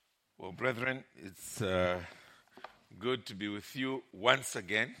Well, brethren, it's good to be with you once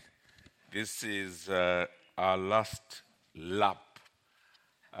again. This is our last lap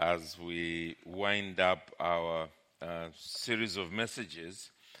as we wind up our series of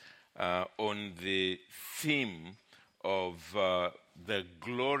messages on the theme of the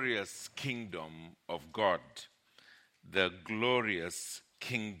glorious kingdom of God. The glorious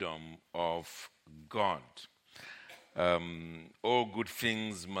kingdom of God. All good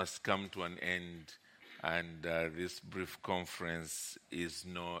things must come to an end, and this brief conference is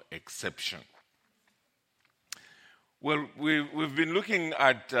no exception. Well, we've been looking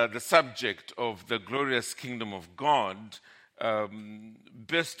at the subject of the glorious kingdom of God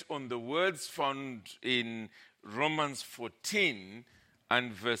based on the words found in Romans 14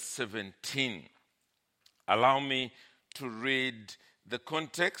 and verse 17. Allow me to read the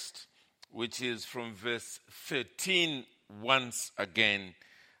context, which is from verse 13 once again,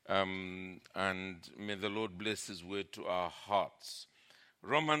 and may the Lord bless his word to our hearts.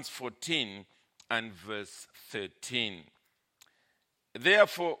 Romans 14 and verse 13.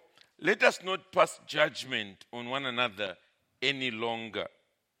 Therefore, let us not pass judgment on one another any longer,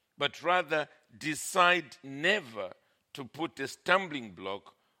 but rather decide never to put a stumbling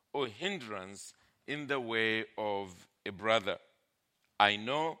block or hindrance in the way of a brother. I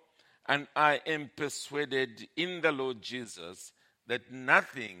know and I am persuaded in the Lord Jesus that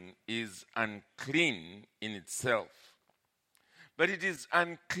nothing is unclean in itself, but it is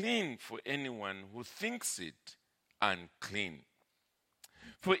unclean for anyone who thinks it unclean.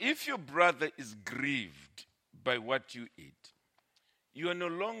 For if your brother is grieved by what you eat, you are no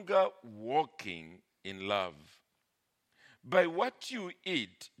longer walking in love. By what you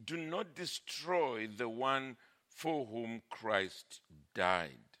eat, do not destroy the one for whom Christ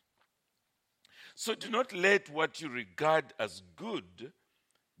died. So do not let what you regard as good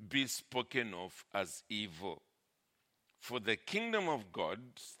be spoken of as evil. For the kingdom of God,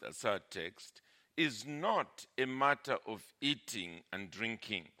 that's our text, is not a matter of eating and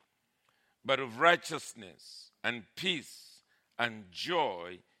drinking, but of righteousness and peace and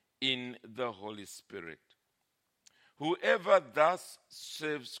joy in the Holy Spirit. Whoever thus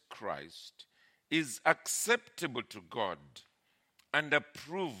serves Christ is acceptable to God and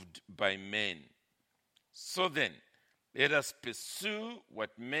approved by men. So then, let us pursue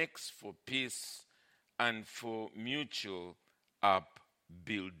what makes for peace and for mutual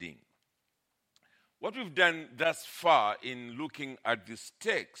upbuilding. What we've done thus far in looking at this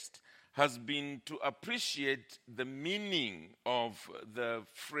text has been to appreciate the meaning of the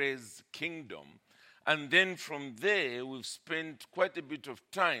phrase kingdom. And then from there, we've spent quite a bit of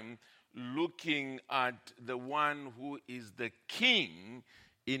time looking at the one who is the king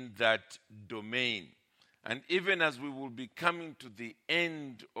in that domain. And even as we will be coming to the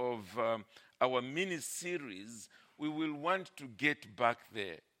end of our mini-series, we will want to get back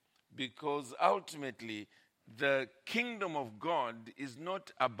there. Because ultimately, the kingdom of God is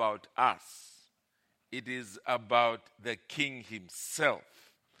not about us. It is about the king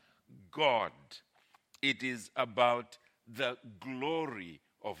himself, God. It is about the glory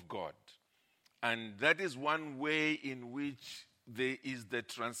of God. And that is one way in which there is the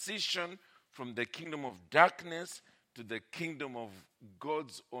transition from the kingdom of darkness to the kingdom of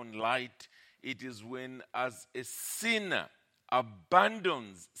God's own light. It is when, as a sinner,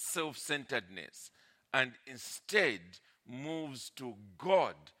 abandons self-centeredness and instead moves to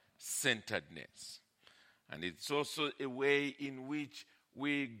God-centeredness. And it's also a way in which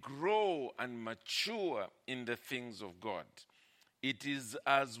we grow and mature in the things of God. It is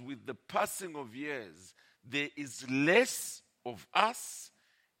as with the passing of years, there is less of us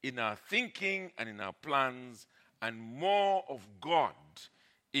in our thinking and in our plans, and more of God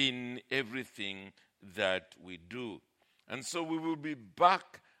in everything that we do. And so we will be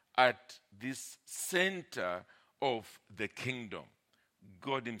back at this center of the kingdom,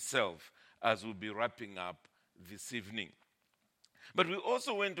 God himself, as we'll be wrapping up this evening. But we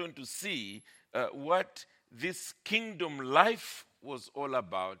also went on to see what this kingdom life was all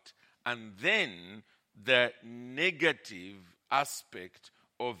about, and then the negative aspect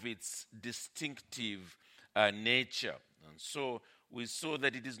of its distinctive nature. And so we saw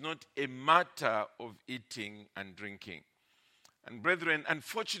that it is not a matter of eating and drinking. And brethren,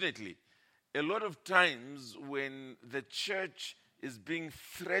 unfortunately, a lot of times when the church is being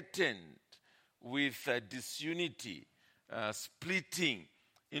threatened with disunity, splitting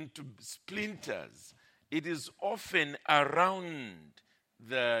into splinters, it is often around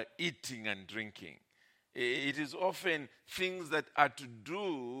the eating and drinking. It is often things that are to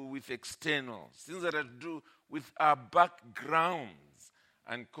do with externals, things that are to do with our backgrounds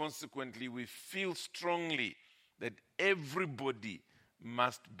and consequently we feel strongly that everybody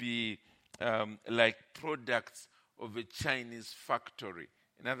must be like products of a Chinese factory.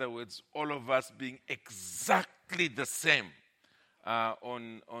 In other words, all of us being exactly the same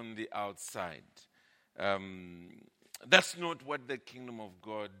on the outside. That's not what the kingdom of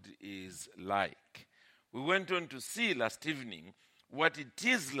God is like. We went on to see last evening what it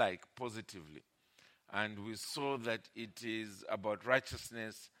is like positively. And we saw that it is about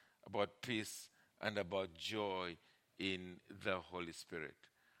righteousness, about peace, and about joy in the Holy Spirit.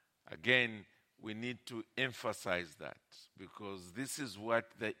 Again, we need to emphasize that because this is what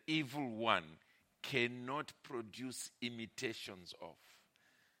the evil one cannot produce imitations of.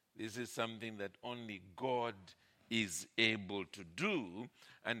 This is something that only God is able to do.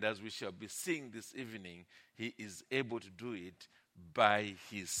 And as we shall be seeing this evening, he is able to do it by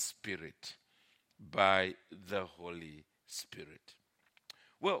his Spirit, by the Holy Spirit.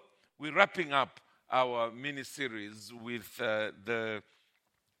 Well, we're wrapping up our mini-series with the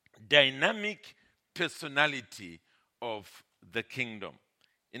dynamic personality of the kingdom.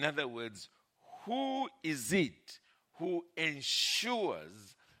 In other words, who is it who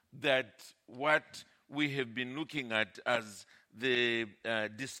ensures that what we have been looking at as the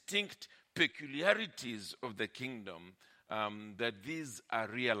distinct peculiarities of the kingdom, that these are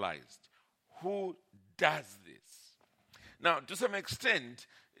realized? Who does this? Now, to some extent,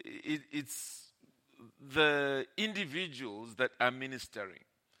 it's the individuals that are ministering.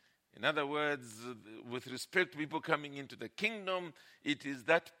 In other words, with respect to people coming into the kingdom, it is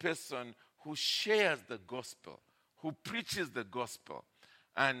that person who shares the gospel, who preaches the gospel.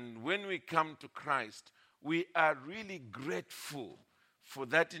 And when we come to Christ, we are really grateful for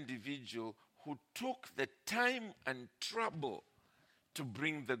that individual who took the time and trouble to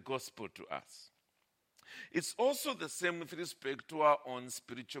bring the gospel to us. It's also the same with respect to our own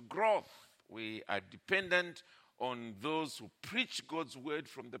spiritual growth. We are dependent on those who preach God's word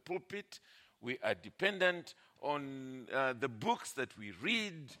from the pulpit. We are dependent on the books that we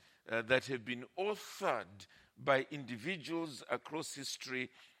read that have been authored by individuals across history.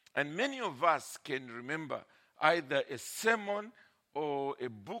 And many of us can remember either a sermon or a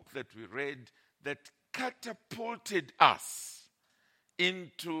book that we read that catapulted us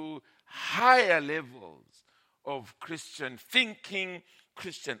into higher levels of Christian thinking,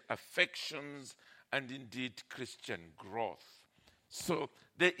 Christian affections, and indeed Christian growth. So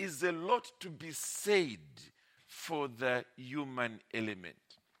there is a lot to be said for the human element.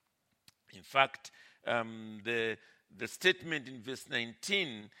 In fact, the statement in verse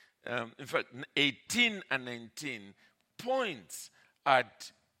 19, in fact 18 and 19, points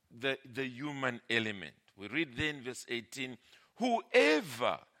at the human element. We read there in verse 18,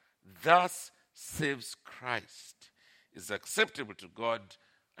 whoever thus serves Christ is acceptable to God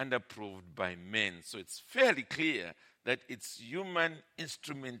and approved by men. So it's fairly clear that it's human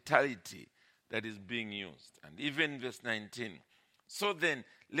instrumentality that is being used. And even verse 19, so then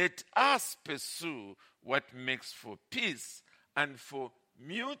let us pursue what makes for peace and for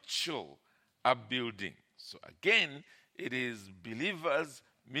mutual upbuilding. So again, it is believers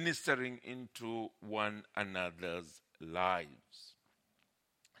ministering into one another's lives.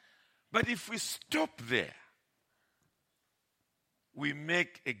 But if we stop there, we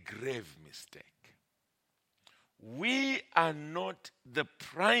make a grave mistake. We are not the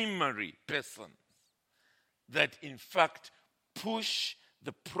primary persons that in fact push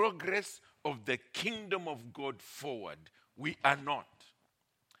the progress of the kingdom of God forward. We are not.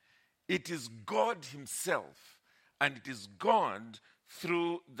 It is God himself, and it is God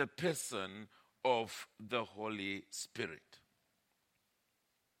through the person of the Holy Spirit.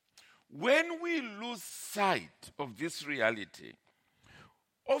 When we lose sight of this reality,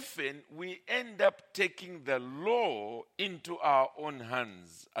 often we end up taking the law into our own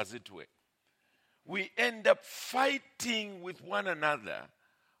hands, as it were. We end up fighting with one another,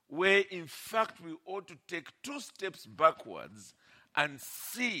 where in fact we ought to take 2 steps backwards and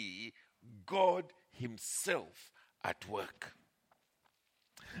see God himself at work.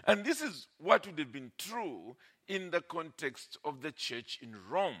 And this is what would have been true in the context of the church in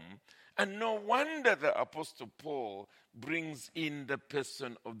Rome. And no wonder the Apostle Paul brings in the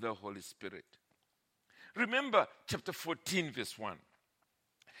person of the Holy Spirit. Remember chapter 14, verse 1.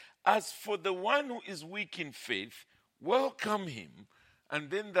 As for the one who is weak in faith, welcome him. And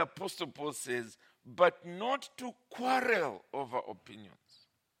then the Apostle Paul says, but not to quarrel over opinions.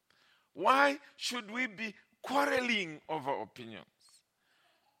 Why should we be quarreling over opinions?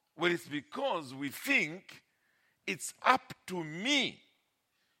 Well, it's because we think it's up to me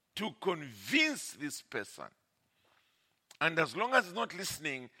to convince this person. And as long as he's not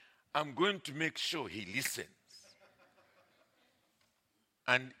listening, I'm going to make sure he listens.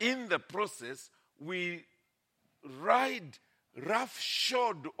 And in the process, we ride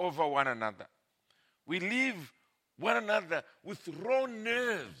roughshod over one another. We leave one another with raw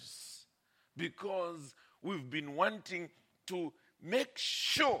nerves because we've been wanting to make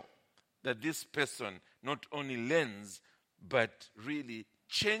sure that this person not only learns, but really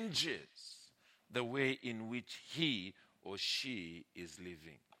changes the way in which he or she is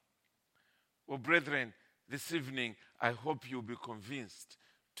living. Well, brethren, this evening, I hope you'll be convinced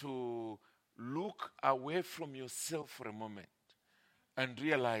to look away from yourself for a moment and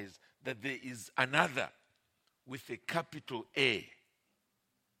realize that there is another with a capital A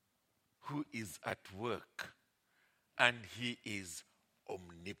who is at work, and he is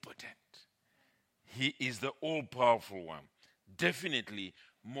omnipotent. He is the all-powerful one, definitely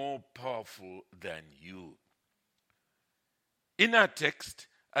more powerful than you. In our text,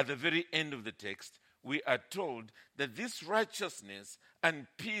 at the very end of the text, we are told that this righteousness and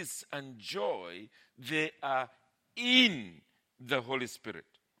peace and joy, they are in the Holy Spirit.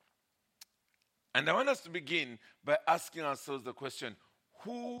 And I want us to begin by asking ourselves the question,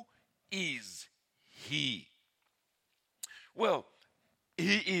 who is he? Well,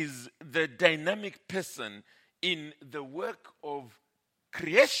 he is the dynamic person in the work of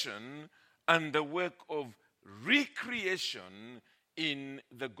creation and the work of recreation in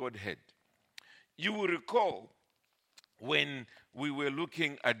the Godhead. You will recall when we were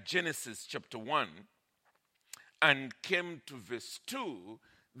looking at Genesis chapter 1 and came to verse 2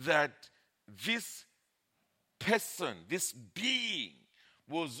 that this person, this being,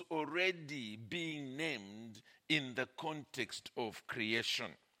 was already being named in the context of creation.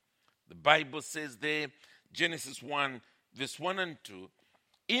 The Bible says there, Genesis 1, verse 1 and 2,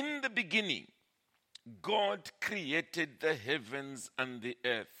 in the beginning, God created the heavens and the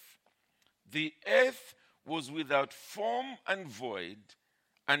earth. The earth was without form and void,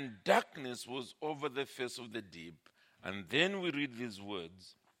 and darkness was over the face of the deep. And then we read these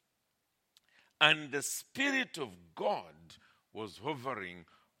words, and the Spirit of God was hovering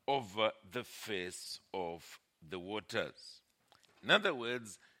over the face of the waters. In other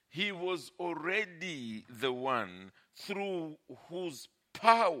words, he was already the one through whose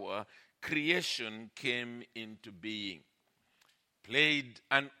power creation came into being. Played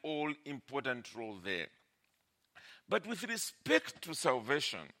an all-important role there. But with respect to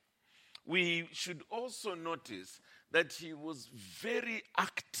salvation, we should also notice that he was very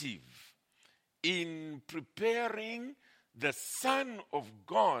active in preparing the Son of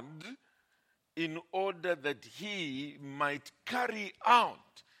God in order that he might carry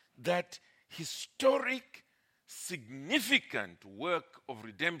out that historic, significant work of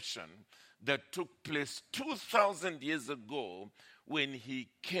redemption that took place 2,000 years ago when he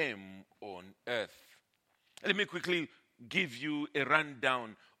came on earth. Let me quickly give you a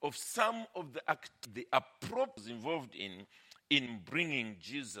rundown of some of the approaches involved in bringing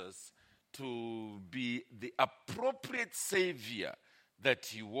Jesus to be the appropriate Savior that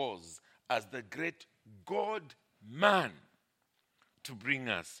he was as the great God-man to bring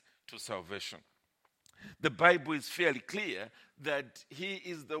us to salvation. The Bible is fairly clear that he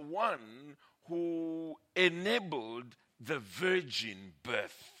is the one who enabled the virgin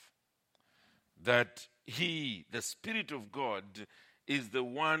birth. That he, the Spirit of God, is the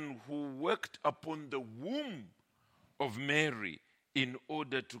one who worked upon the womb of Mary in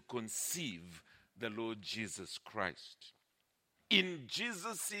order to conceive the Lord Jesus Christ. In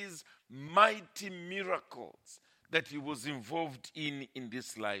Jesus' mighty miracles that he was involved in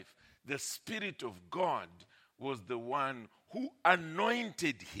this life, the Spirit of God was the one who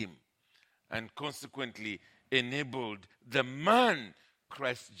anointed him and consequently enabled the man,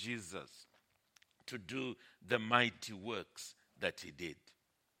 Christ Jesus, to do the mighty works that he did.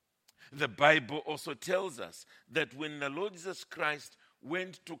 The Bible also tells us that when the Lord Jesus Christ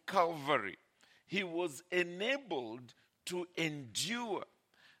went to Calvary, he was enabled to endure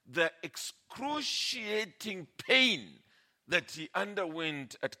the excruciating pain that he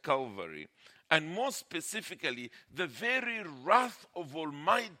underwent at Calvary, and more specifically, the very wrath of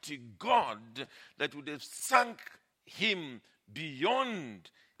Almighty God that would have sunk him beyond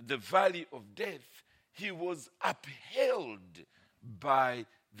the valley of death. He was upheld by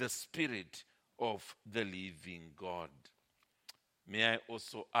the Spirit of the living God. May I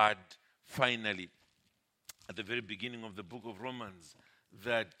also add, finally, at the very beginning of the book of Romans,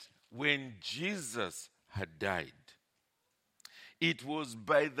 that when Jesus had died, it was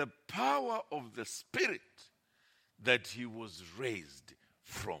by the power of the Spirit that he was raised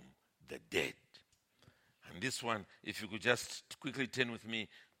from the dead. And this one, if you could just quickly turn with me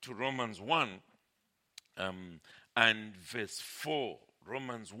to Romans 1 and verse 4.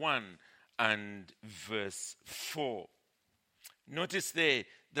 Romans 1 and verse 4. Notice there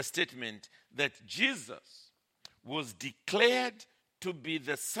the statement that Jesus was declared to be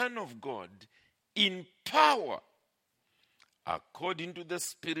the Son of God in power, according to the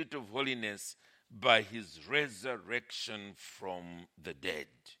Spirit of holiness, by his resurrection from the dead.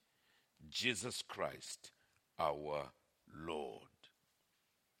 Jesus Christ, our Lord.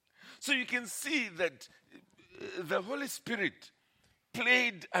 So you can see that the Holy Spirit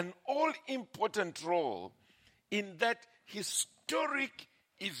played an all-important role in that historic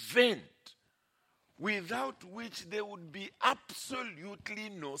event, without which there would be absolutely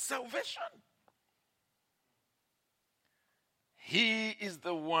no salvation. He is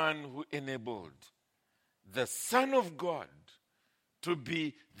the one who enabled the Son of God to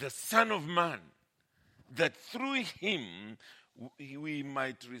be the Son of Man, that through him we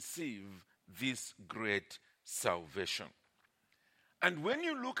might receive this great salvation. And when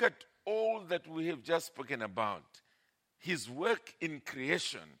you look at all that we have just spoken about, his work in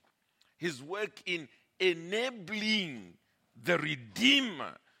creation, his work in enabling the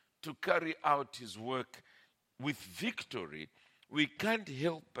Redeemer to carry out his work with victory, we can't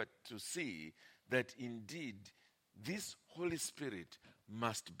help but to see that indeed this Holy Spirit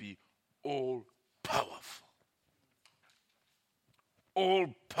must be all powerful. All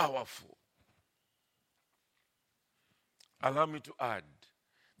powerful. Allow me to add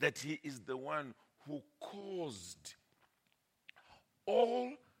that he is the one who caused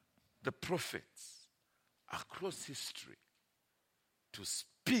all the prophets across history to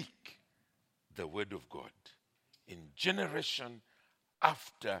speak the word of God in generation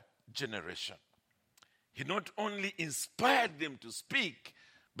after generation. He not only inspired them to speak,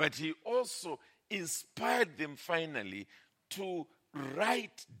 but he also inspired them finally to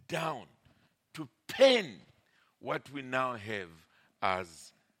write down, to pen what we now have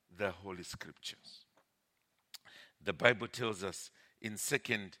as the Holy Scriptures. The Bible tells us in 2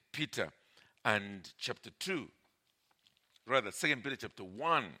 Peter and chapter 2, rather 2 Peter chapter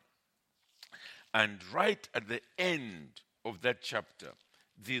 1, and right at the end of that chapter,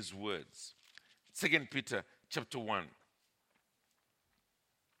 these words. 2 Peter chapter 1.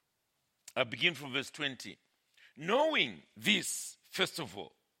 I begin from verse 20. Knowing this, first of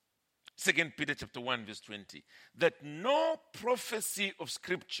all, 2 Peter chapter 1 verse 20, that no prophecy of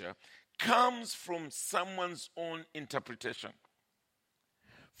Scripture comes from someone's own interpretation.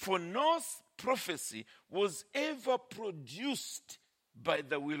 For no prophecy was ever produced by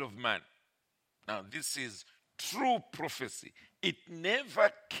the will of man. Now, this is true prophecy. It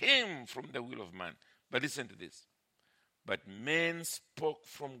never came from the will of man. But listen to this. But men spoke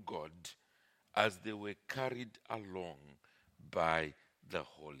from God as they were carried along by the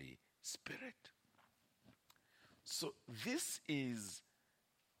Holy Spirit. So this is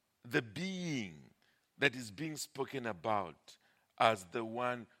the being that is being spoken about as the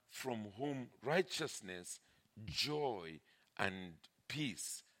one from whom righteousness, joy, and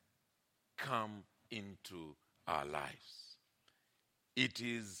peace come into our lives. It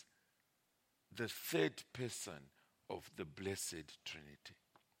is the third person of the Blessed Trinity.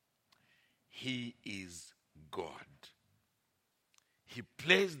 He is God. He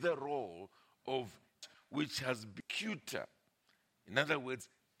plays the role of which has been executor. In other words,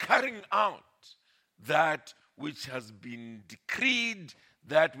 carrying out that which has been decreed,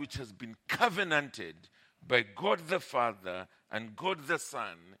 that which has been covenanted by God the Father and God the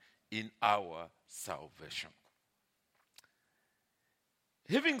Son in our salvation.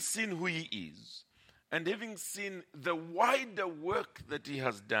 Having seen who he is, and having seen the wider work that he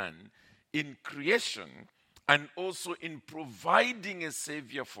has done in creation, and also in providing a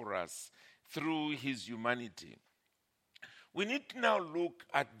Savior for us through his humanity, we need to now look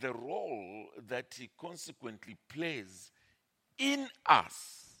at the role that he consequently plays in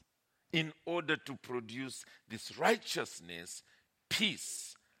us in order to produce this righteousness,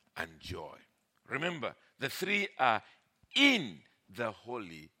 peace, and joy. Remember, the three are in the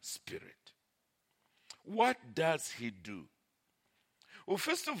Holy Spirit. What does he do? Well,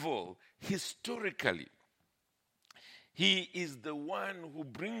 first of all, historically, he is the one who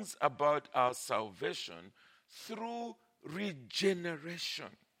brings about our salvation through regeneration.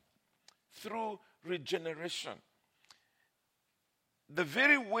 Through regeneration. The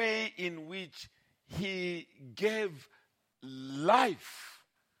very way in which he gave life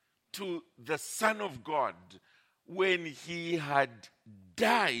to the Son of God when he had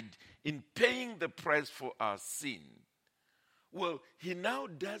died in paying the price for our sin. Well, he now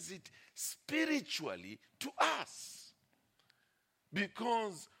does it spiritually to us.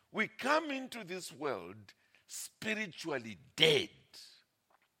 Because we come into this world spiritually dead.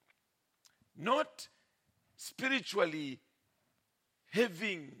 Not spiritually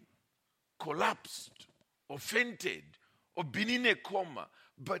having collapsed or fainted or been in a coma,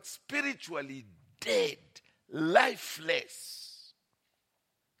 but spiritually dead, lifeless.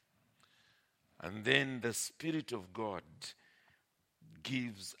 And then the Spirit of God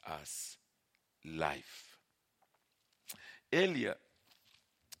gives us life. Earlier,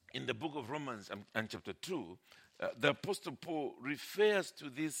 in the book of Romans and chapter 2, the Apostle Paul refers to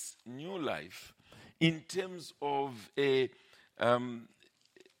this new life in terms of a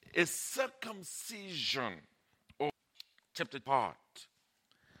circumcision of chapter part.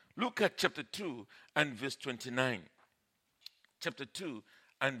 Look at chapter 2 and verse 29. Chapter 2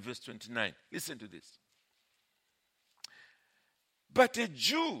 and verse 29. Listen to this. But a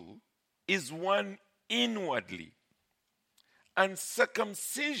Jew is one inwardly, and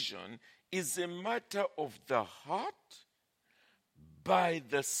circumcision is a matter of the heart by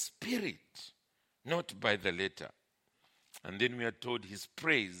the Spirit, not by the letter. And then we are told his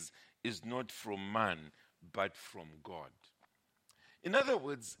praise is not from man, but from God. In other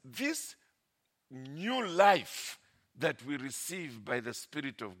words, this new life that we receive by the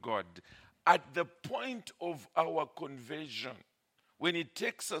Spirit of God at the point of our conversion, when it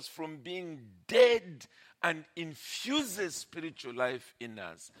takes us from being dead and infuses spiritual life in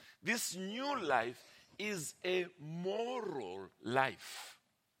us, this new life is a moral life.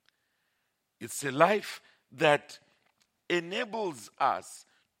 It's a life that enables us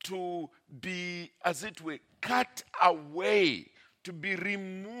to be, as it were, cut away, to be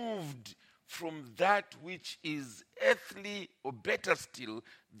removed from that which is earthly, or better still,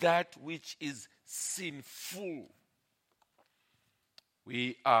 that which is sinful.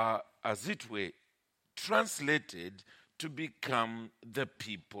 We are, as it were, translated to become the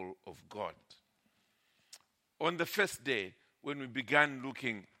people of God. On the first day, when we began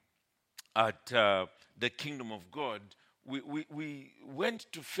looking at the kingdom of God, we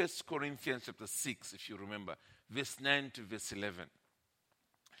went to 1 Corinthians chapter 6, if you remember, verse 9 to verse 11.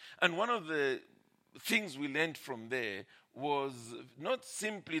 And one of the things we learned from there was not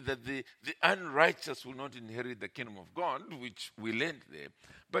simply that the unrighteous will not inherit the kingdom of God, which we learned there,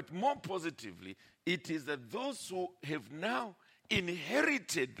 but more positively, it is that those who have now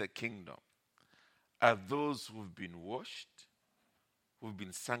inherited the kingdom are those who've been washed, who've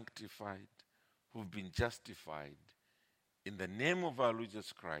been sanctified, who've been justified in the name of our Lord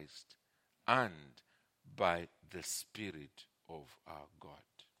Jesus Christ and by the Spirit of our God.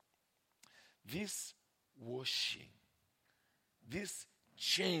 This washing, this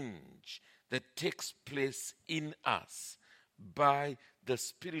change that takes place in us by the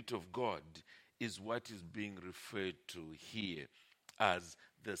Spirit of God is what is being referred to here as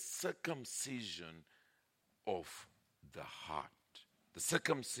the circumcision of the heart. The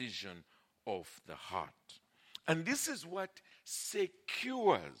circumcision of the heart. And this is what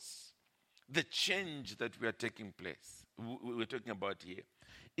secures the change that we are taking place. We're talking about here.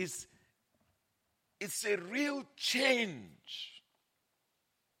 It's a real change.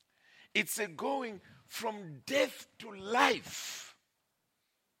 It's a going from death to life.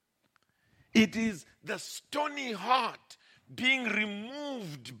 It is the stony heart being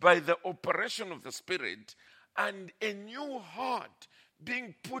removed by the operation of the Spirit and a new heart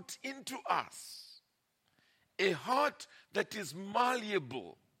being put into us. A heart that is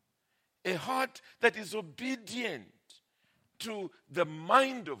malleable. A heart that is obedient to the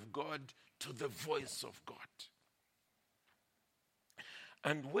mind of God, to the voice of God.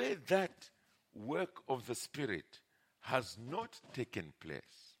 And where that work of the Spirit has not taken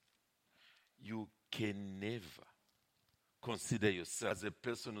place, you can never consider yourself as a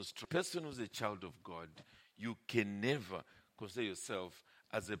person who's a child of God. You can never consider yourself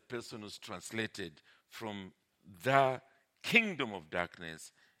as a person who's translated from the kingdom of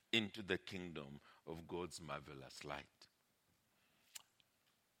darkness into the kingdom of God's marvelous light.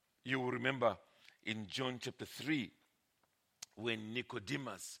 You will remember in John chapter 3, when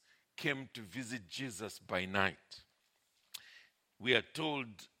Nicodemus came to visit Jesus by night. We are told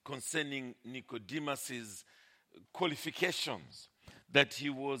concerning Nicodemus's qualifications that he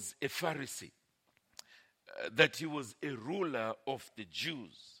was a Pharisee, that he was a ruler of the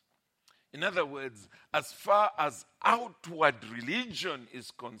Jews. In other words, as far as outward religion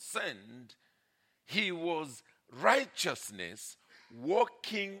is concerned, he was righteousness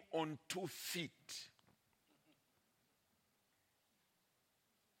walking on 2 feet.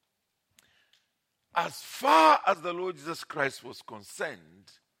 As far as the Lord Jesus Christ was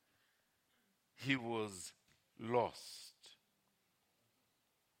concerned, he was lost.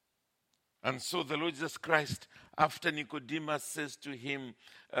 And so the Lord Jesus Christ, after Nicodemus says to him,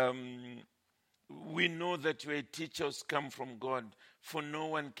 we know that you are a teacher who's come from God, for no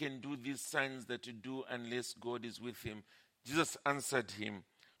one can do these signs that you do unless God is with him. Jesus answered him,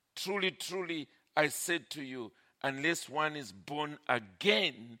 truly, truly, I said to you, unless one is born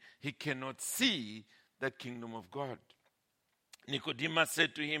again, he cannot see the kingdom of God. Nicodemus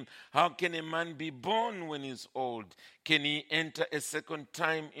said to him, how can a man be born when he's old? Can he enter a second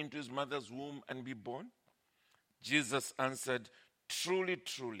time into his mother's womb and be born? Jesus answered, truly,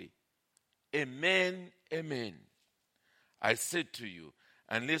 truly, amen, amen. I said to you,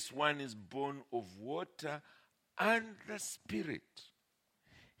 unless one is born of water and the Spirit,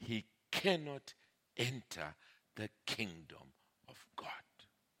 he cannot enter the kingdom of God.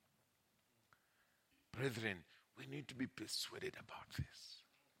 Brethren, we need to be persuaded about this.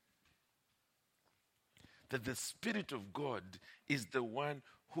 That the Spirit of God is the one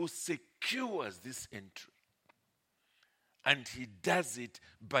who secures this entry. And he does it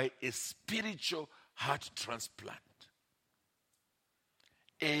by a spiritual heart transplant.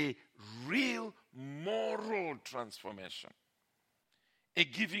 A real moral transformation. A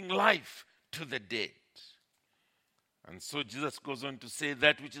giving life to the dead. And so Jesus goes on to say,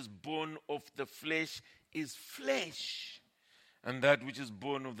 that which is born of the flesh is flesh, and that which is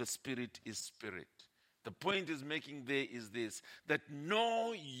born of the Spirit is spirit. The point he's making there is this, that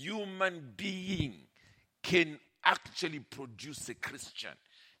no human being can actually produce a Christian.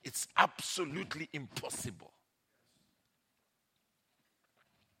 It's absolutely impossible.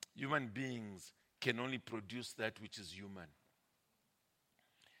 Human beings can only produce that which is human.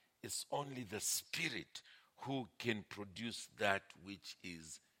 It's only the Spirit who can produce that which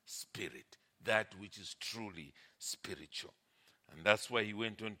is spirit, that which is truly spiritual. And that's why he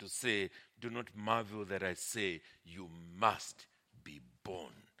went on to say, do not marvel that I say, you must be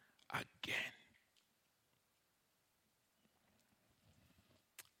born again.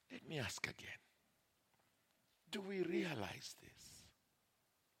 Let me ask again. Do we realize this?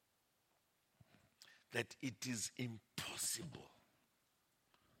 That it is impossible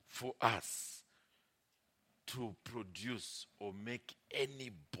for us to produce or make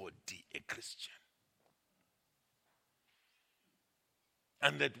anybody a Christian.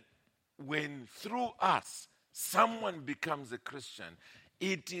 And that when through us someone becomes a Christian,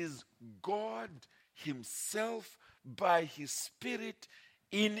 it is God himself by his Spirit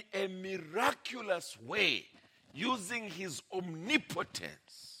in a miraculous way, using his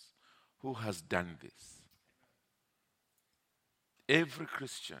omnipotence, who has done this. Every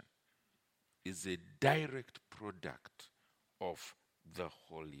Christian is a direct product of the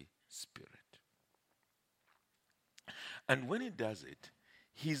Holy Spirit. And when he does it,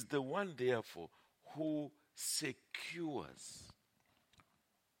 he's the one, therefore, who secures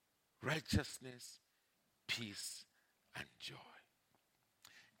righteousness, peace, and joy.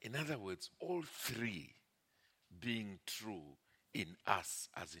 In other words, all three being true in us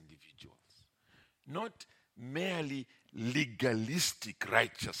as individuals. Not merely legalistic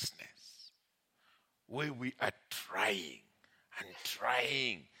righteousness, where we are trying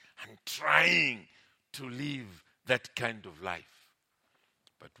to live that kind of life,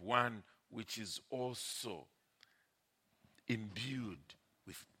 but one which is also imbued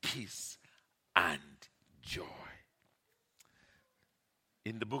with peace and joy.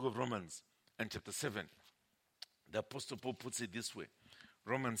 In the book of Romans and chapter 7, the Apostle Paul puts it this way.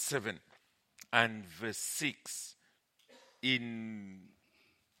 Romans 7 and verse 6, in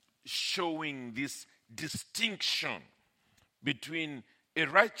showing this distinction between a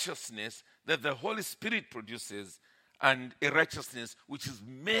righteousness that the Holy Spirit produces and a righteousness which is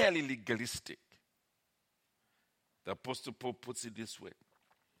merely legalistic. The Apostle Paul puts it this way.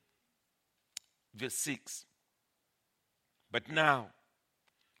 Verse 6. But now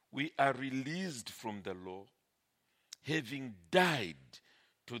we are released from the law, having died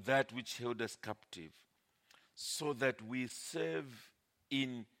to that which held us captive, so that we serve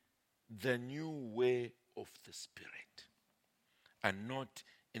in the new way of the Spirit, and not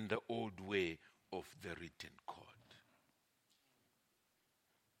in the old way of the written code.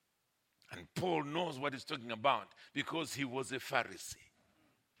 And Paul knows what he's talking about because he was a Pharisee.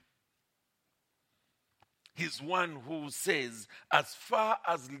 He's one who says, as far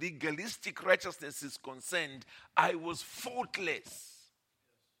as legalistic righteousness is concerned, I was faultless.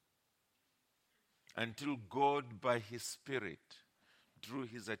 Until God, by his Spirit, drew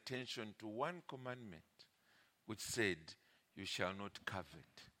his attention to one commandment, which said, you shall not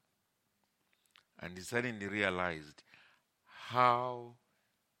covet. And he suddenly realized how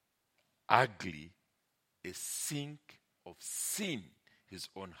ugly a sink of sin his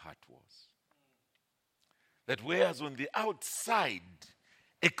own heart was. That whereas on the outside,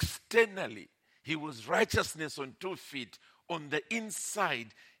 externally, he was righteousness on 2 feet, on the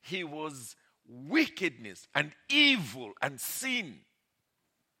inside, he was wickedness and evil and sin.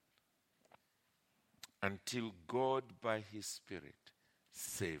 Until God, by his Spirit,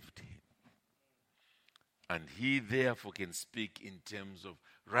 saved him. And he therefore can speak in terms of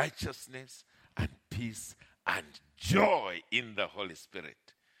righteousness and peace and joy in the Holy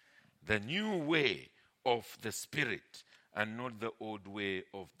Spirit. The new way of the Spirit and not the old way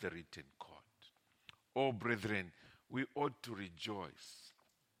of the written code. Oh, brethren, we ought to rejoice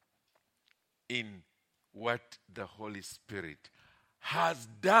in what the Holy Spirit has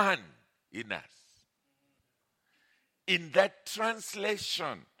done in us. In that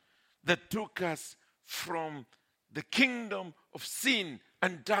translation that took us from the kingdom of sin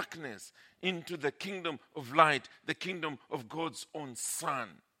and darkness into the kingdom of light, the kingdom of God's own Son.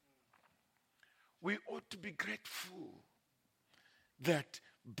 We ought to be grateful that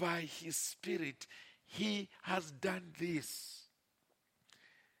by his Spirit he has done this.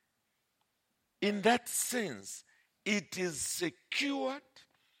 In that sense, it is secured,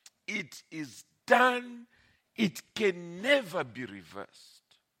 it is done, it can never be reversed.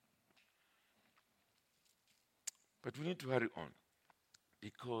 But we need to hurry on,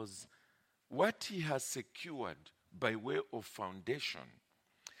 because what he has secured by way of foundation,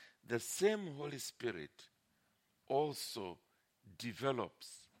 the same Holy Spirit also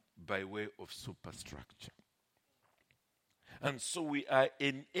develops by way of superstructure. And so we are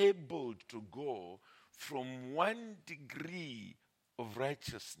enabled to go from one degree of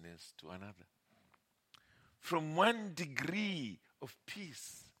righteousness to another, from one degree of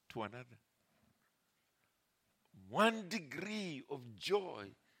peace to another, one degree of joy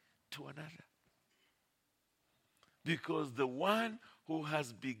to another. Because the one who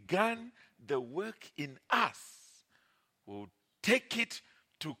has begun the work in us will take it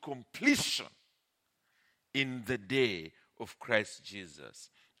to completion in the day of Christ Jesus,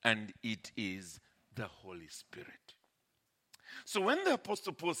 and it is the Holy Spirit. So when the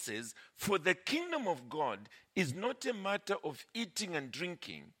Apostle Paul says, for the kingdom of God is not a matter of eating and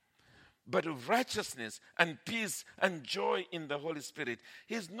drinking, but of righteousness and peace and joy in the Holy Spirit,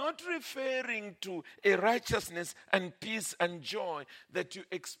 he's not referring to a righteousness and peace and joy that you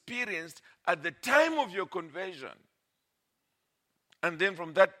experienced at the time of your conversion. And then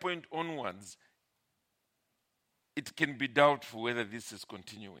from that point onwards, it can be doubtful whether this is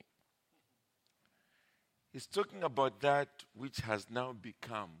continuing. He's talking about that which has now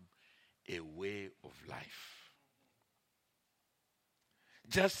become a way of life.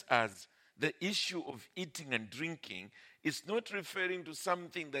 Just as the issue of eating and drinking is not referring to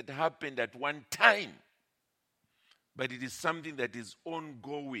something that happened at one time, but it is something that is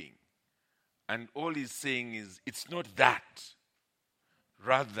ongoing. And all he's saying is, it's not that.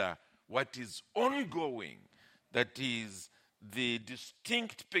 Rather, what is ongoing, that is the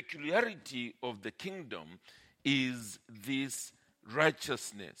distinct peculiarity of the kingdom, is this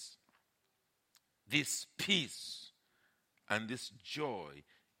righteousness, this peace, and this joy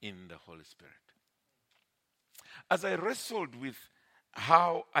in the Holy Spirit. As I wrestled with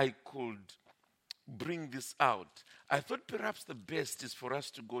how I could bring this out, I thought perhaps the best is for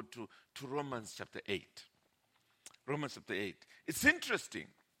us to go to Romans chapter 8. Romans chapter 8. It's interesting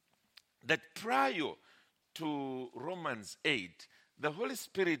that prior to Romans 8, the Holy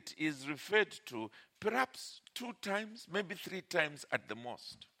Spirit is referred to perhaps 2 times, maybe 3 times at the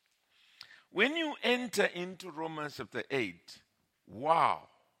most. When you enter into Romans chapter 8, wow,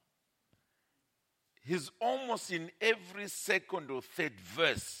 he's almost in every second or third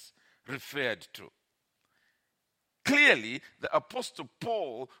verse referred to. Clearly, the Apostle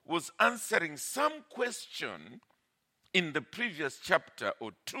Paul was answering some question in the previous chapter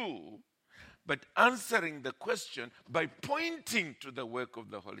or 2, but answering the question by pointing to the work of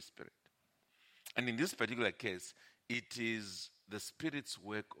the Holy Spirit. And in this particular case, it is the Spirit's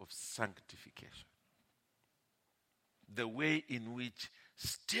work of sanctification. The way in which,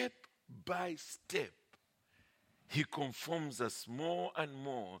 step by step, he conforms us more and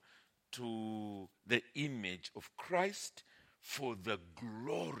more to the image of Christ for the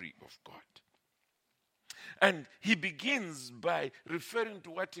glory of God. And he begins by referring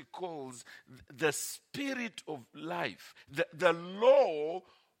to what he calls the spirit of life, the law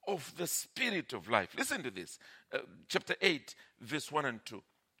of the spirit of life. Listen to this, chapter 8, verse 1 and 2.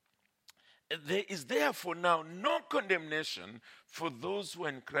 There is therefore now no condemnation for those who are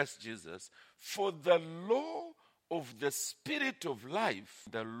in Christ Jesus, for the law of the Spirit of life,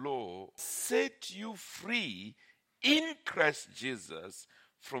 the law set you free in Christ Jesus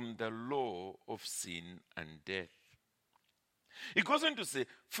from the law of sin and death. He goes on to say,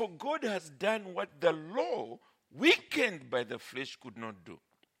 for God has done what the law, weakened by the flesh, could not do.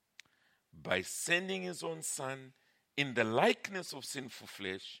 By sending his own Son in the likeness of sinful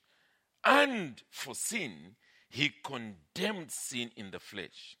flesh, and for sin, he condemned sin in the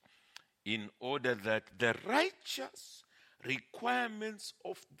flesh, in order that the righteous requirements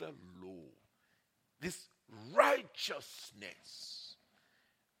of the law, this righteousness,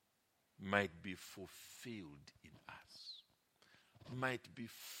 might be fulfilled in us, might be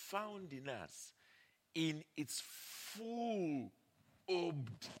found in us in its full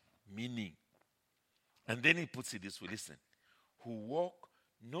orbed meaning. And then he puts it this way, listen, who walk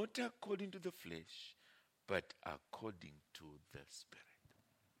not according to the flesh, but according to the Spirit.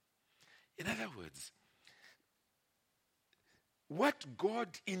 In other words, what God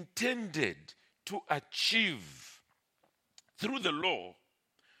intended to achieve through the law,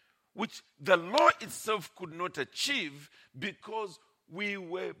 which the law itself could not achieve because we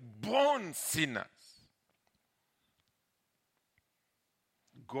were born sinners,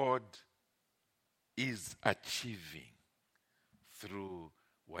 God is achieving through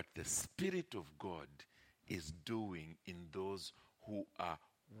what the Spirit of God is doing in those who are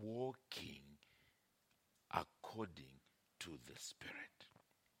walking according to the Spirit.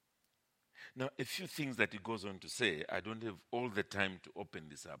 Now, a few things that he goes on to say. I don't have all the time to open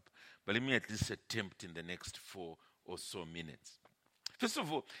this up, but let me at least attempt in the next 4 or so minutes. First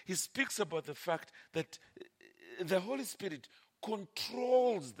of all, he speaks about the fact that the Holy Spirit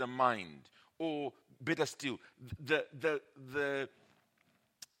controls the mind, or better still, the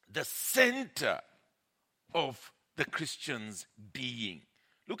center of the Christian's being.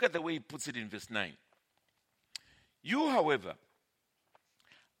 Look at the way he puts it in verse 9. You, however,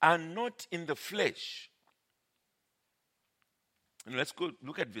 are not in the flesh. And let's go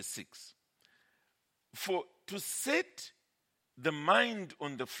look at verse 6. For to set the mind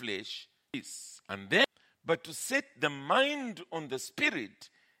on the flesh is, and then, but to set the mind on the Spirit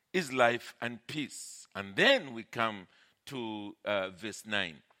is life and peace. And then we come to verse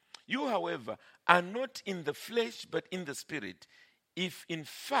 9. You, however, are not in the flesh, but in the Spirit, if in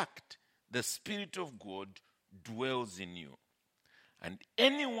fact the Spirit of God dwells in you. And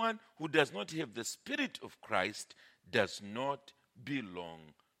anyone who does not have the Spirit of Christ does not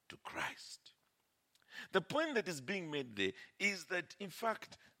belong to Christ. The point that is being made there is that, in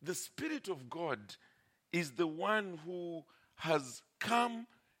fact, the Spirit of God is the one who has come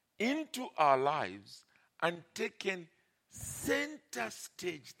into our lives and taken center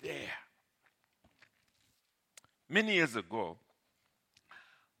stage there. Many years ago,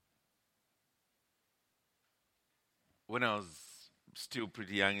 when I was still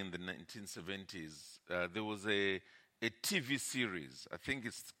pretty young in the 1970s, there was a TV series. I think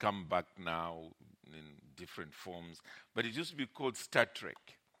it's come back now in different forms, but it used to be called Star Trek.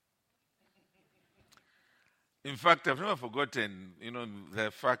 In fact, I've never forgotten,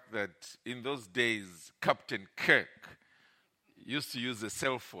 the fact that in those days, Captain Kirk used to use a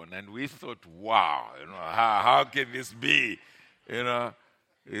cell phone, and we thought, wow, how can this be?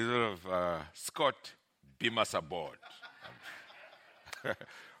 Scott, beam us aboard.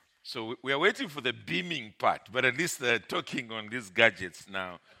 So we are waiting for the beaming part, but at least they're talking on these gadgets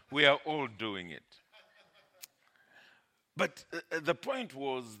now. We are all doing it. But the point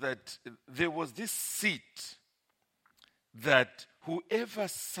was that there was this seat that whoever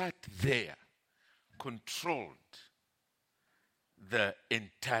sat there controlled the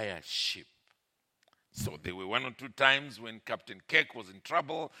entire ship. So there were 1 or 2 times when Captain Kirk was in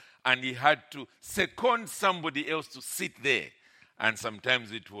trouble and he had to second somebody else to sit there. And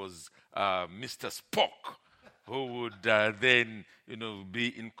sometimes it was Mr. Spock who would then, be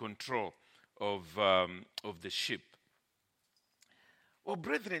in control of the ship. Well,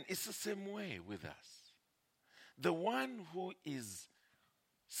 brethren, it's the same way with us. The one who is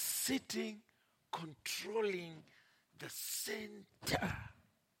sitting, controlling the center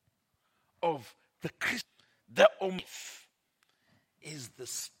of the Christ, the Omnif, is the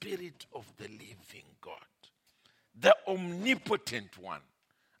Spirit of the living God, the omnipotent one.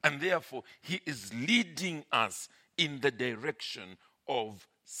 And therefore, he is leading us in the direction of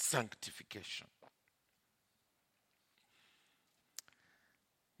sanctification.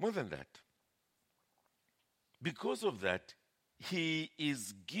 More than that, because of that, he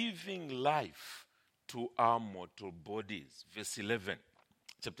is giving life to our mortal bodies. Verse 11,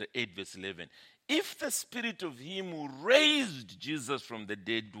 chapter 8, verse 11. If the Spirit of him who raised Jesus from the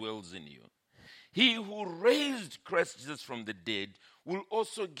dead dwells in you, He who raised Christ Jesus from the dead will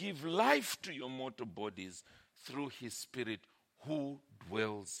also give life to your mortal bodies through his Spirit who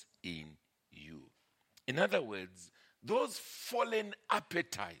dwells in you. In other words, those fallen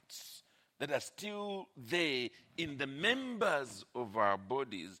appetites that are still there in the members of our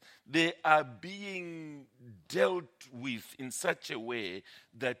bodies, they are being dealt with in such a way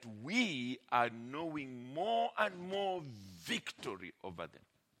that we are knowing more and more victory over them.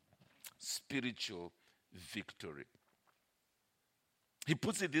 Spiritual victory. He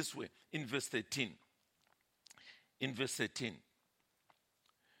puts it this way in verse 13. In verse 13.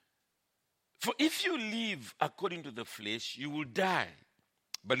 For if you live according to the flesh, you will die.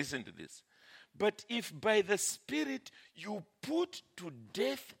 But listen to this. But if by the Spirit you put to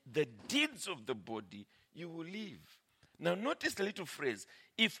death the deeds of the body, you will live. Now notice the little phrase.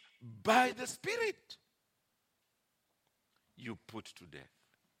 If by the Spirit you put to death.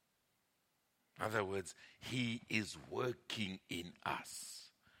 In other words, he is working in us,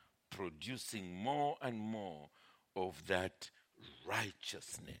 producing more and more of that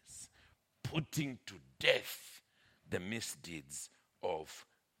righteousness, putting to death the misdeeds of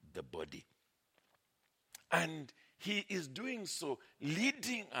the body. And he is doing so,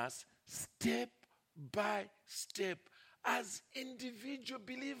 leading us step by step as individual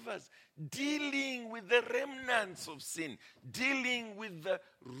believers, dealing with the remnants of sin, dealing with the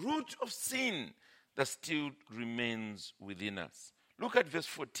root of sin that still remains within us. Look at verse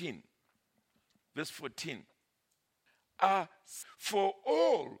 14. Verse 14. For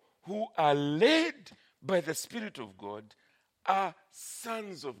all who are led by the Spirit of God are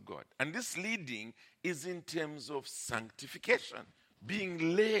sons of God. And this leading is in terms of sanctification,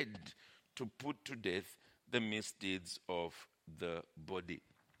 being led to put to death the misdeeds of the body.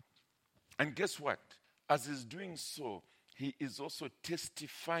 And guess what? As he's doing so, he is also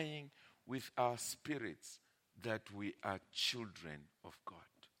testifying with our spirits that we are children of God.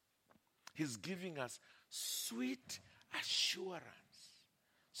 He's giving us sweet assurance.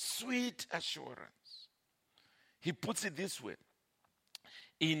 Sweet assurance. He puts it this way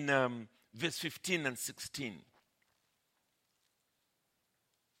in verse 15 and 16.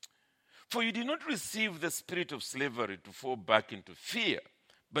 For you did not receive the spirit of slavery to fall back into fear,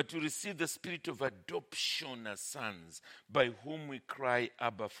 but you received the spirit of adoption as sons, by whom we cry,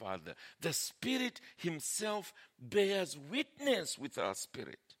 Abba, Father. The Spirit himself bears witness with our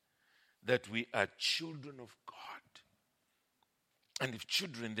spirit that we are children of God. And if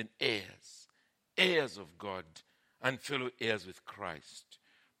children, then heirs, heirs of God, and fellow heirs with Christ,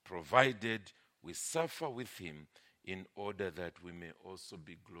 provided we suffer with him in order that we may also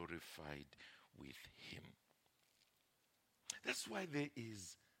be glorified with him. That's why there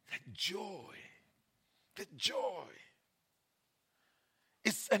is that joy. The joy.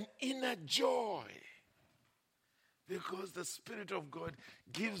 It's an inner joy. Because the Spirit of God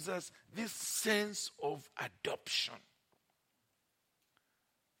gives us this sense of adoption.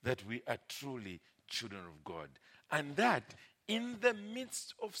 That we are truly children of God. And that in the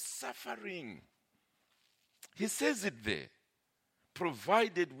midst of suffering. He says it there.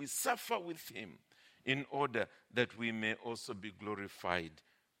 Provided we suffer with him in order that we may also be glorified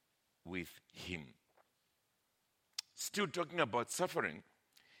with him. Still talking about suffering.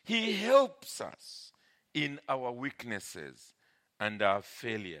 He helps us in our weaknesses and our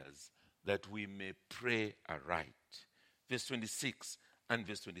failures that we may pray aright. Verse 26 and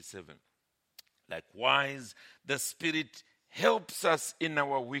verse 27. Likewise, the Spirit helps us in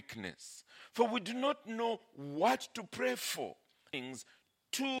our weakness. For we do not know what to pray for.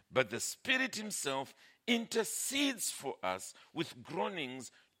 But the Spirit himself intercedes for us with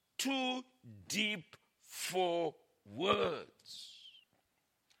groanings too deep for words.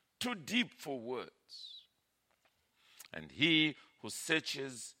 Too deep for words. And he who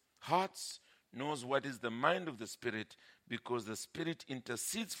searches hearts knows what is the mind of the Spirit, because the Spirit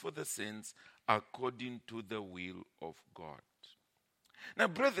intercedes for the saints according to the will of God. Now,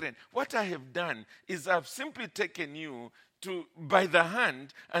 brethren, what I have done is I've simply taken you by the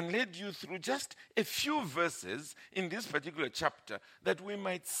hand and led you through just a few verses in this particular chapter that we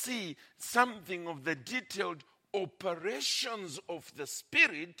might see something of the detailed operations of the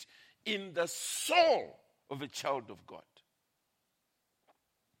Spirit in the soul of a child of God.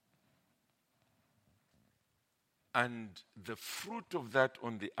 And the fruit of that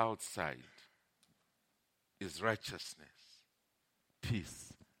on the outside is righteousness,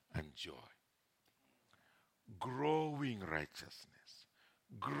 peace, and joy. Growing righteousness,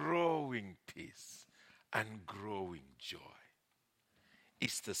 growing peace, and growing joy.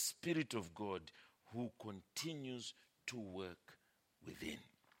 It's the Spirit of God who continues to work within.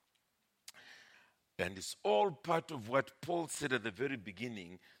 And it's all part of what Paul said at the very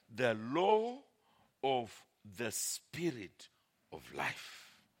beginning, the law of the Spirit of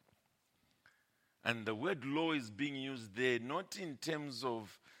life. And the word law is being used there not in terms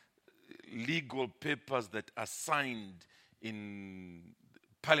of legal papers that are signed in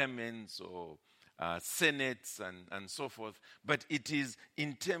parliaments or senates and so forth, but it is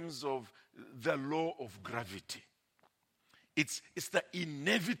in terms of the law of gravity. It's the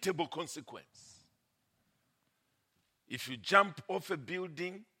inevitable consequence. If you jump off a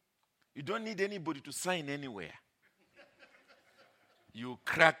building, you don't need anybody to sign anywhere. You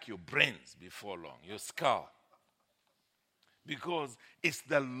crack your brains before long, your skull. Because it's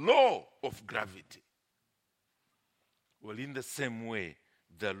the law of gravity. Well, in the same way,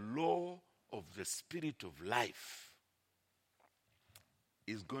 the law of the Spirit of life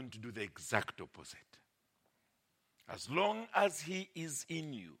is going to do the exact opposite. As long as he is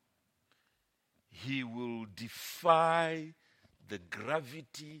in you, he will defy the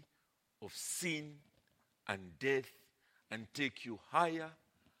gravity of sin and death and take you higher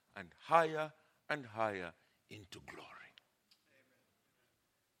and higher and higher into glory.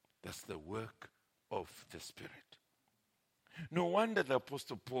 That's the work of the Spirit. No wonder the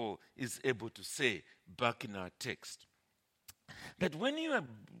Apostle Paul is able to say back in our text that when you are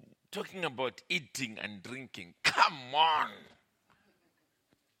talking about eating and drinking, come on.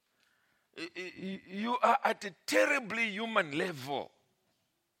 You are at a terribly human level.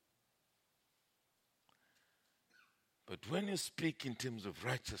 But when you speak in terms of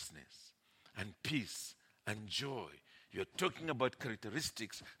righteousness and peace and joy, you're talking about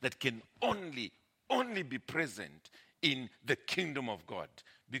characteristics that can only be present in the kingdom of God,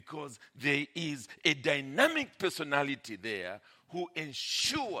 because there is a dynamic personality there who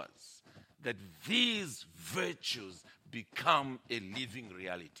ensures that these virtues become a living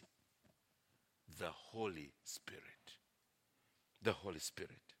reality. The Holy Spirit. The Holy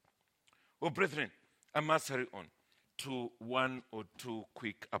Spirit. Oh, brethren, I must hurry on to one or two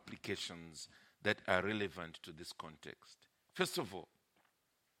quick applications that are relevant to this context. First of all,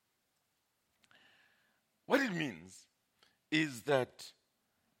 what it means is that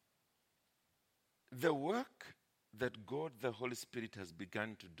the work that God, the Holy Spirit, has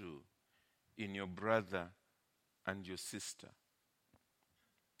begun to do in your brother and your sister,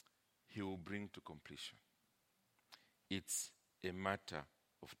 he will bring to completion. It's a matter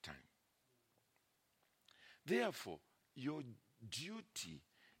of time. Therefore, your duty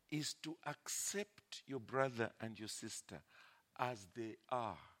is to accept your brother and your sister as they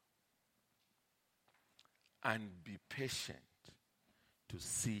are and be patient to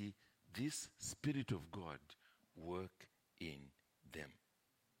see this Spirit of God work in them.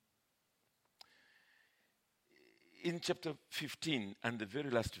 In chapter 15 and the very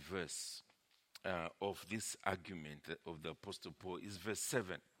last verse of this argument of the Apostle Paul is verse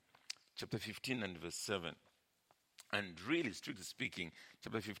 7. Chapter 15 and verse 7. And really, strictly speaking,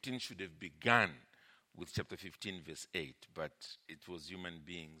 chapter 15 should have begun with chapter 15 verse 8, but it was human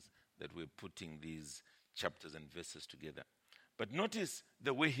beings that were putting these chapters and verses together. But notice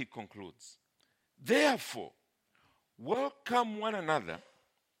the way he concludes. Therefore, welcome one another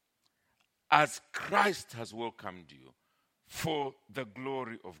as Christ has welcomed you for the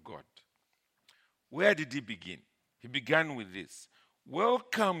glory of God. Where did he begin? He began with this.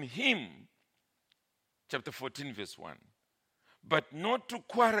 Welcome him, chapter 14, verse 1, but not to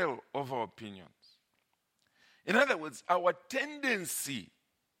quarrel over opinions. In other words, our tendency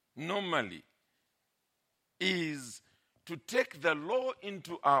normally is to take the law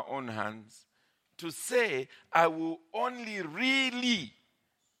into our own hands, to say, I will only really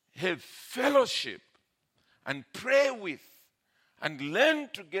have fellowship and pray with and learn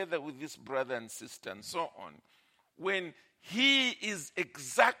together with this brother and sister and so on, when he is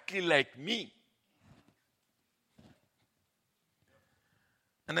exactly like me.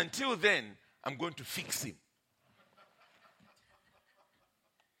 And until then, I'm going to fix him.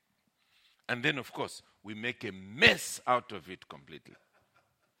 And then, of course, we make a mess out of it completely.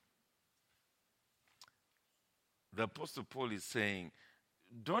 The Apostle Paul is saying,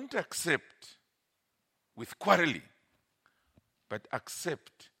 don't accept with quarreling, but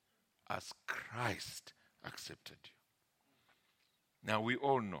accept as Christ accepted you. Now, we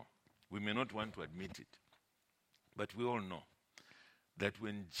all know, we may not want to admit it, but we all know that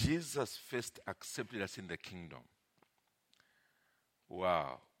when Jesus first accepted us in the kingdom,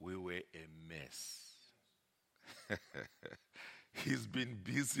 wow, we were a mess. He's been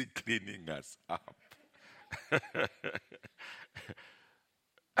busy cleaning us up.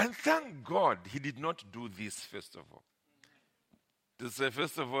 And thank God he did not do this first of all. to say,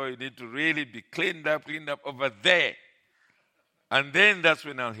 first of all, you need to really be cleaned up over there. And then that's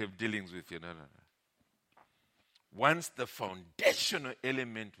when I'll have dealings with you. No. Once the foundational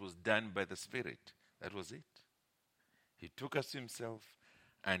element was done by the Spirit, that was it. He took us to himself,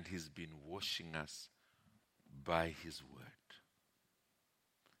 and he's been washing us by his word,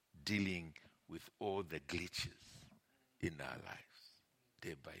 dealing with all the glitches in our lives,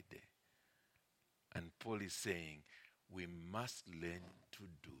 day by day. And Paul is saying, we must learn to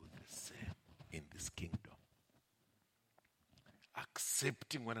do the same in this kingdom.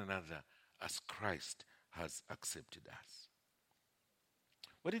 Accepting one another as Christ has accepted us.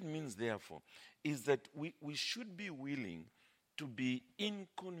 What it means, therefore, is that we should be willing to be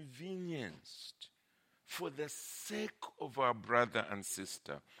inconvenienced for the sake of our brother and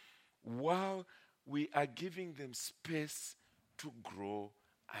sister while we are giving them space to grow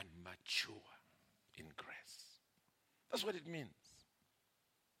and mature in grace. That's what it means.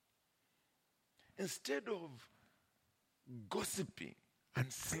 Instead of gossiping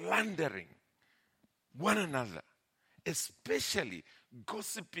and slandering one another, especially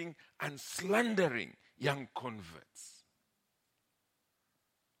gossiping and slandering young converts,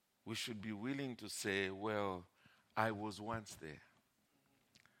 we should be willing to say, well, I was once there.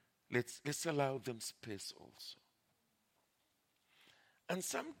 Let's allow them space also. And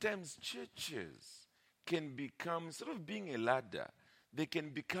sometimes churches can become, instead of being a ladder, they can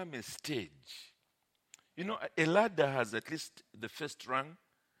become a stage. You know, a ladder has at least the first rung,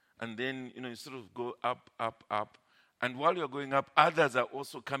 and then, you sort of go up, up, up. And while you're going up, others are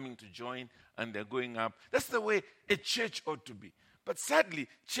also coming to join, and they're going up. That's the way a church ought to be. But sadly,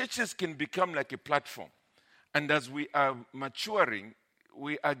 churches can become like a platform. And as we are maturing,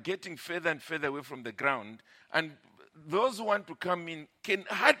 we are getting further and further away from the ground, and those who want to come in can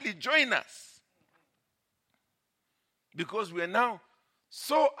hardly join us. Because we are now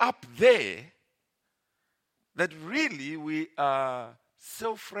so up there that really we are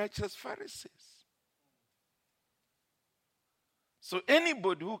self-righteous Pharisees. So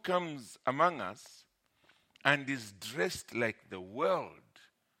anybody who comes among us and is dressed like the world,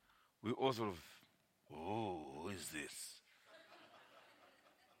 we all sort of, who is this?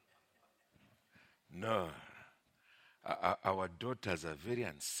 No. Our daughters are very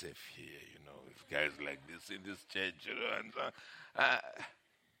unsafe here, with guys like this in this church, and so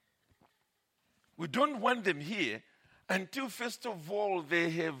we don't want them here until, first of all, they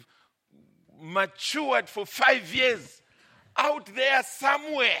have matured for 5 years out there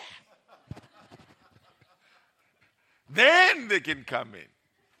somewhere. Then they can come in.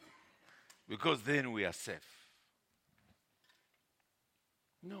 Because then we are safe.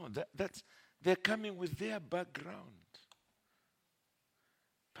 No, they're coming with their background.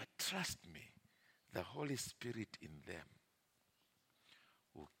 But trust me, the Holy Spirit in them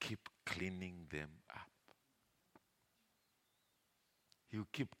will keep cleaning them up. He'll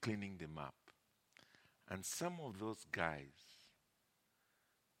keep cleaning them up. And some of those guys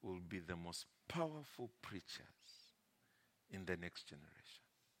will be the most powerful preachers in the next generation.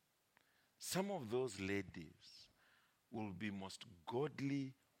 Some of those ladies will be most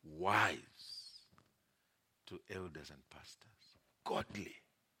godly wives to elders and pastors. Godly.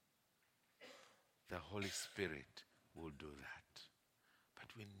 The Holy Spirit will do that. But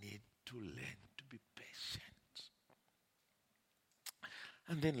we need to learn to be patient.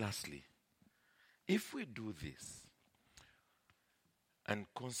 And then lastly, if we do this, and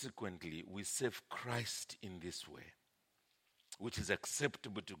consequently we serve Christ in this way, which is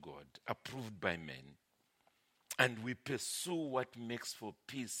acceptable to God, approved by men, and we pursue what makes for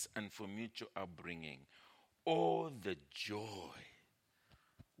peace and for mutual upbringing, all the joy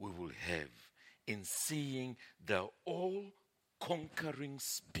we will have in seeing the all-conquering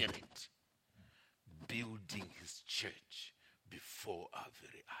Spirit building his church before our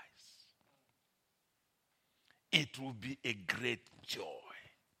very eyes. It will be a great joy,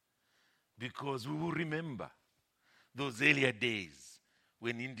 because we will remember those earlier days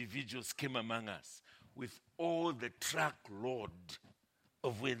when individuals came among us with all the truckload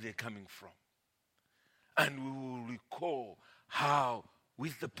of where they're coming from. And we will recall how,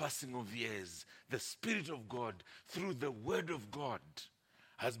 with the passing of years, the Spirit of God, through the Word of God,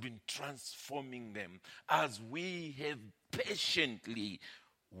 has been transforming them as we have patiently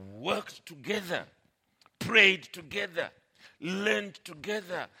worked together, prayed together, learned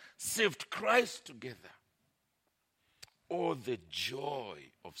together, served Christ together. Oh, the joy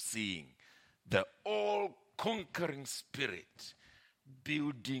of seeing the all-conquering Spirit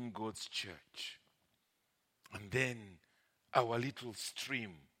building God's church. And then our little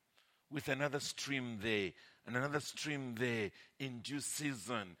stream with another stream there and another stream there, in due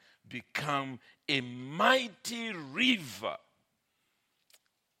season become a mighty river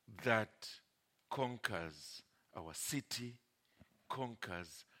that conquers our city,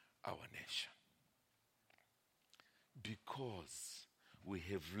 conquers our nation. Because we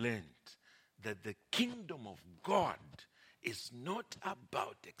have learned that the kingdom of God is not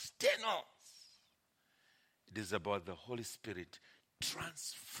about externals. It is about the Holy Spirit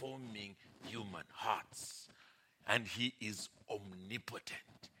transforming human hearts. And He is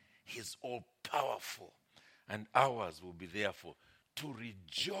omnipotent. He is all-powerful. And ours will be therefore to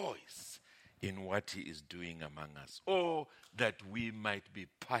rejoice in what He is doing among us. Oh, that we might be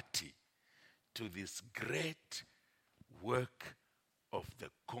party to this great work of the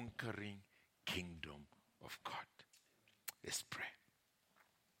conquering kingdom of God. Let's pray.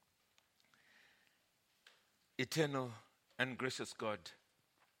 Eternal and gracious God,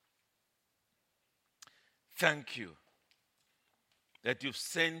 thank you that you've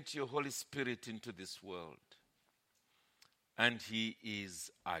sent your Holy Spirit into this world and He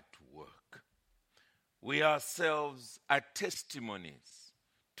is at work. We ourselves are testimonies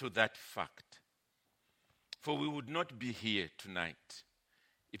to that fact. For we would not be here tonight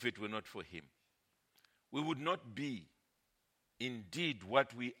if it were not for Him. We would not be indeed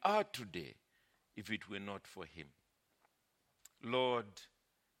what we are today if it were not for Him. Lord,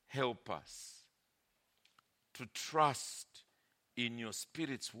 help us to trust in your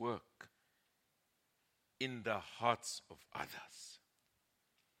Spirit's work in the hearts of others,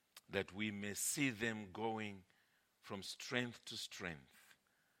 that we may see them going from strength to strength,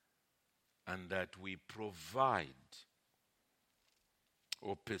 and that we provide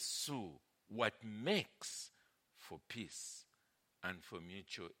or pursue what makes for peace and for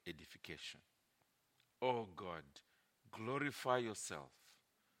mutual edification. Oh God, glorify yourself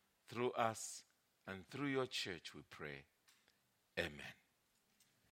through us and through your church, we pray. Amen.